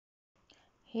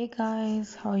Hey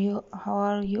guys, how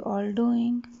are you all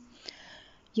doing?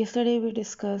 Yesterday we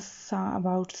discussed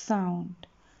about sound.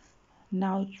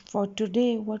 Now for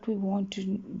today what we want to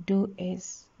do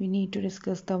is we need to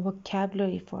discuss the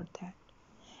vocabulary for that.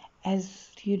 As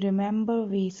you remember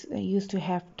we used to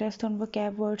have test on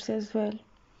vocab words as well.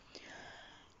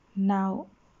 Now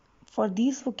for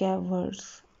these vocab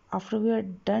words, after we are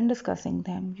done discussing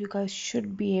them, you guys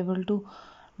should be able to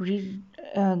read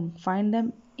find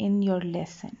them in your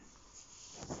lesson.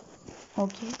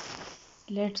 Okay,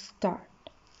 let's start.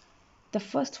 The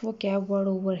first vocab word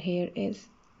over here is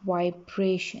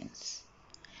vibrations.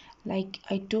 Like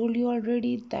I told you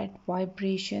already, that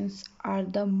vibrations are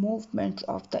the movements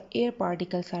of the air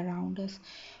particles around us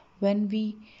when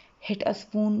we hit a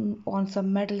spoon on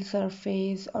some metal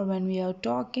surface, or when we are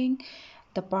talking,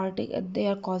 they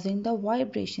are causing the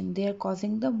vibration, they are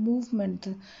causing the movement,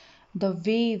 the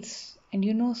waves.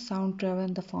 And sound travel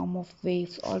in the form of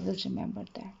waves, always remember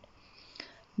that.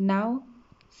 Now,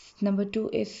 number two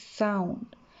is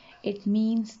sound. It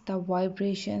means the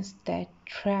vibrations that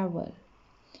travel.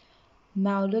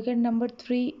 Now, look at number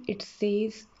three. It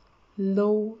says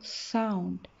low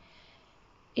sound.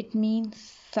 It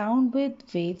means sound with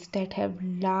waves that have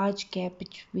large gap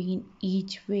between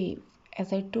each wave.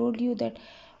 As I told you that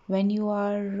when you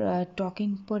are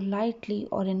talking politely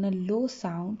or in a low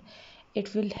sound,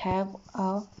 it will have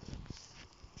a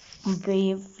with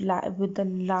a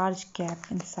large gap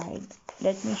inside.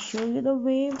 Let me show you the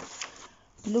wave.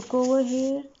 Look over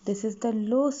here. This is the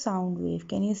low sound wave.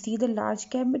 Can you see the large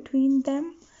gap between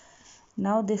them?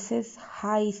 Now this is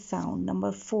high sound.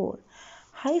 Number 4.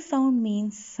 High sound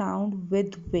means sound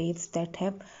with waves that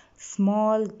have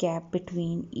small gap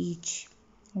between each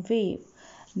wave.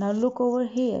 Now look over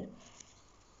here.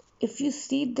 If you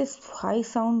see this high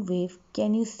sound wave,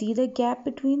 can you see the gap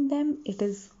between them? It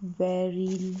is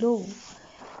very low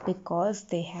because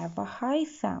they have a high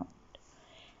sound.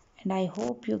 And I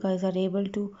hope you guys are able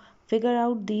to figure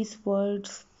out these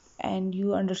words and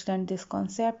you understand this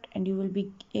concept, and you will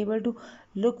be able to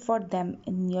look for them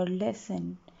in your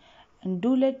lesson. And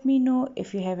do let me know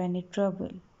if you have any trouble.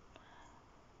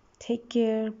 Take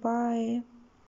care. Bye.